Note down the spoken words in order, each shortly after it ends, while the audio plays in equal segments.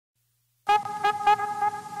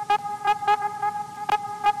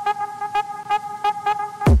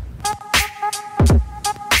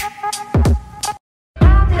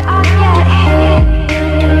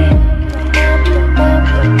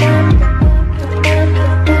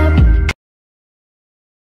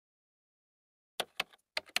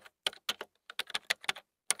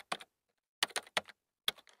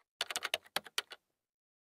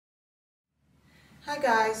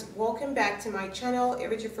to my channel.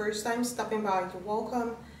 If it's your first time stopping by, you're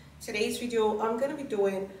welcome. Today's video, I'm going to be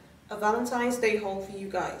doing a Valentine's Day haul for you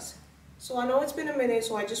guys. So I know it's been a minute,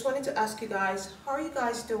 so I just wanted to ask you guys, how are you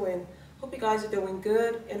guys doing? Hope you guys are doing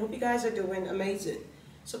good and hope you guys are doing amazing.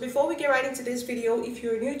 So before we get right into this video, if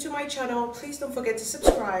you're new to my channel, please don't forget to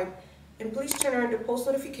subscribe and please turn on the post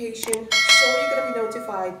notification so you're going to be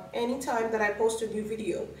notified anytime that I post a new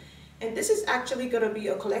video. And this is actually going to be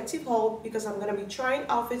a collective haul because I'm going to be trying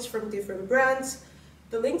outfits from different brands.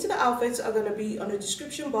 The link to the outfits are going to be on the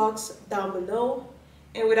description box down below.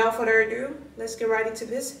 And without further ado, let's get right into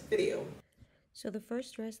this video. So the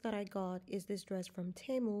first dress that I got is this dress from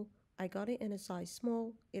Temu. I got it in a size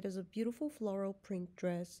small. It is a beautiful floral print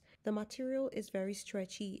dress. The material is very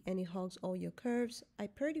stretchy and it hugs all your curves. I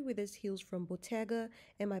paired it with these heels from Bottega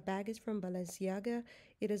and my bag is from Balenciaga.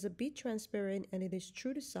 It is a bit transparent and it is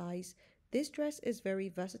true to size. This dress is very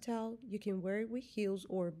versatile. You can wear it with heels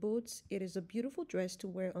or boots. It is a beautiful dress to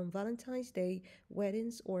wear on Valentine's Day,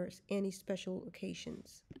 weddings, or any special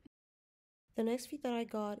occasions. The next fit that I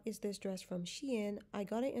got is this dress from Shein. I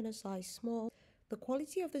got it in a size small. The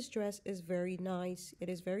quality of this dress is very nice. It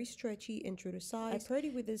is very stretchy and true to size. I paired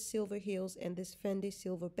it with this silver heels and this Fendi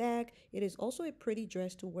silver bag. It is also a pretty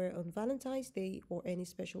dress to wear on Valentine's Day or any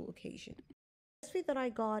special occasion. The next fit that I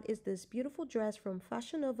got is this beautiful dress from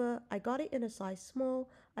Fashionnova. I got it in a size small.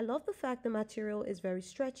 I love the fact the material is very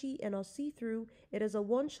stretchy and not see-through. It is a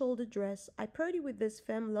one-shoulder dress. I paired it with this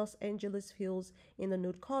Femme Los Angeles heels in the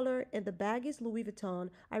nude color and the bag is Louis Vuitton.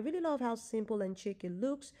 I really love how simple and chic it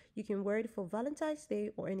looks. You can wear it for Valentine's Day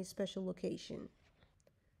or any special occasion.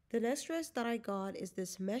 The next dress that I got is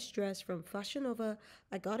this mesh dress from Fashionnova.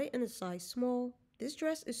 I got it in a size small. This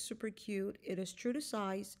dress is super cute. It is true to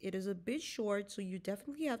size. It is a bit short, so you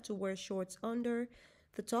definitely have to wear shorts under.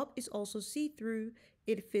 The top is also see-through.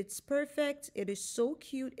 It fits perfect. It is so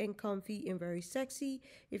cute and comfy and very sexy.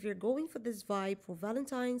 If you're going for this vibe for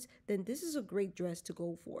Valentine's, then this is a great dress to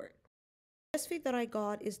go for. The next fit that I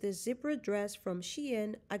got is this zipper dress from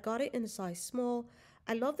Shein. I got it in a size small.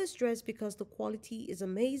 I love this dress because the quality is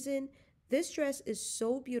amazing. This dress is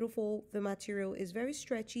so beautiful. The material is very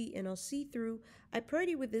stretchy and not see-through. I paired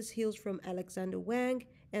it with these heels from Alexander Wang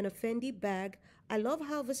and a Fendi bag. I love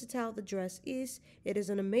how versatile the dress is. It is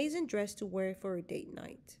an amazing dress to wear for a date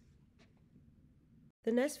night.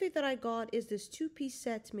 The next fit that I got is this two-piece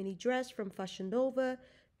set mini dress from Fashionnova.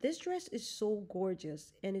 This dress is so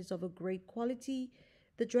gorgeous and is of a great quality.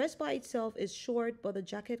 The dress by itself is short, but the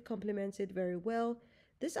jacket complements it very well.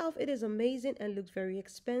 This outfit is amazing and looks very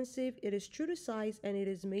expensive. It is true to size and it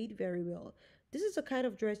is made very well. This is the kind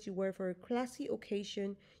of dress you wear for a classy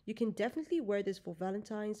occasion. You can definitely wear this for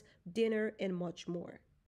Valentine's, dinner, and much more.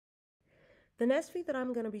 The next fit that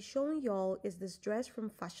I'm going to be showing y'all is this dress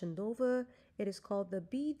from Fashionnova. It is called the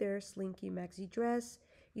Be There Slinky Maxi dress.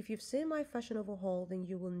 If you've seen my Fashionnova haul, then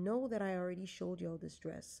you will know that I already showed y'all this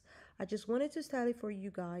dress. I just wanted to style it for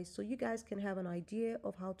you guys so you guys can have an idea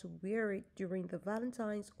of how to wear it during the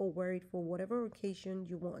Valentine's or wear it for whatever occasion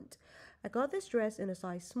you want. I got this dress in a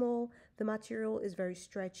size small. The material is very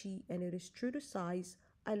stretchy and it is true to size.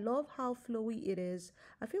 I love how flowy it is.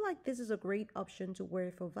 I feel like this is a great option to wear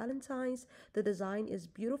for Valentine's. The design is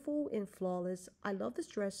beautiful and flawless. I love this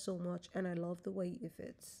dress so much and I love the way it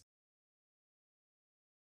fits.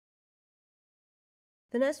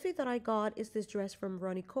 The next fit that I got is this dress from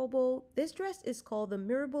Ronny Kobo. This dress is called the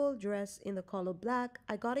Mirabelle dress in the color black.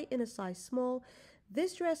 I got it in a size small.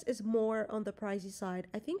 This dress is more on the pricey side.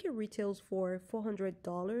 I think it retails for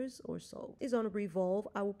 $400 or so. It's on Revolve.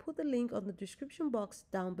 I will put the link on the description box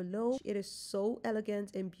down below. It is so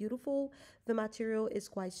elegant and beautiful. The material is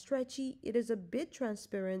quite stretchy. It is a bit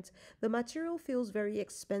transparent. The material feels very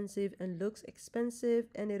expensive and looks expensive,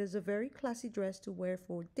 and it is a very classy dress to wear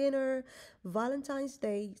for dinner, Valentine's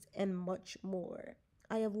Day, and much more.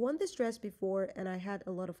 I have worn this dress before and I had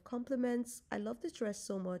a lot of compliments. I love this dress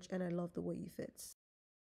so much and I love the way it fits.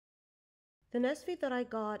 The next fit that I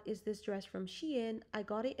got is this dress from Shein. I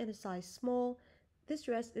got it in a size small. This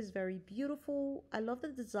dress is very beautiful. I love the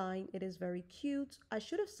design. It is very cute. I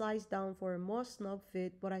should have sized down for a more snug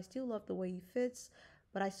fit, but I still love the way it fits.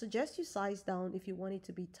 But I suggest you size down if you want it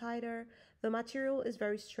to be tighter. The material is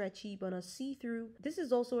very stretchy but not see-through. This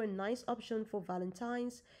is also a nice option for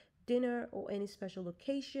Valentine's, dinner, or any special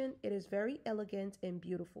occasion. It is very elegant and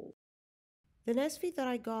beautiful. The next fit that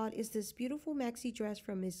I got is this beautiful maxi dress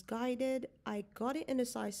from Missguided. I got it in a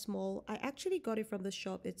size small. I actually got it from the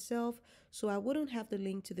shop itself, so I wouldn't have the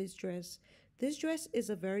link to this dress. This dress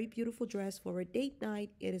is a very beautiful dress for a date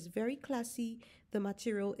night. It is very classy. The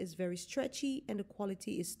material is very stretchy and the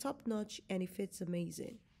quality is top notch and it fits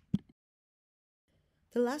amazing.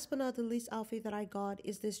 The last but not the least outfit that I got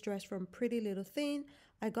is this dress from Prettylittlething.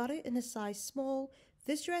 I got it in a size small.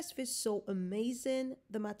 This dress fits so amazing.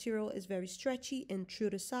 The material is very stretchy and true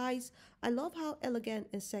to size. I love how elegant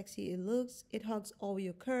and sexy it looks. It hugs all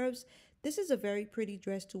your curves. This is a very pretty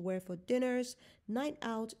dress to wear for dinners, night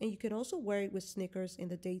out, and you can also wear it with sneakers in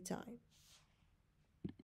the daytime.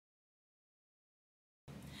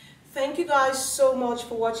 Thank you guys so much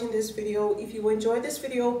for watching this video. If you enjoyed this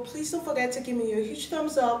video, please don't forget to give me a huge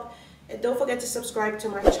thumbs up, and don't forget to subscribe to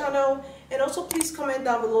my channel, and also please comment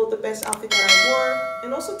down below the best outfit that I wore,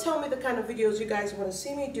 and also tell me the kind of videos you guys want to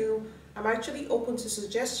see me do. I'm actually open to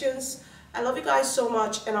suggestions. I love you guys so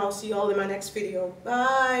much, and I'll see you all in my next video.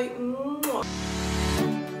 Bye.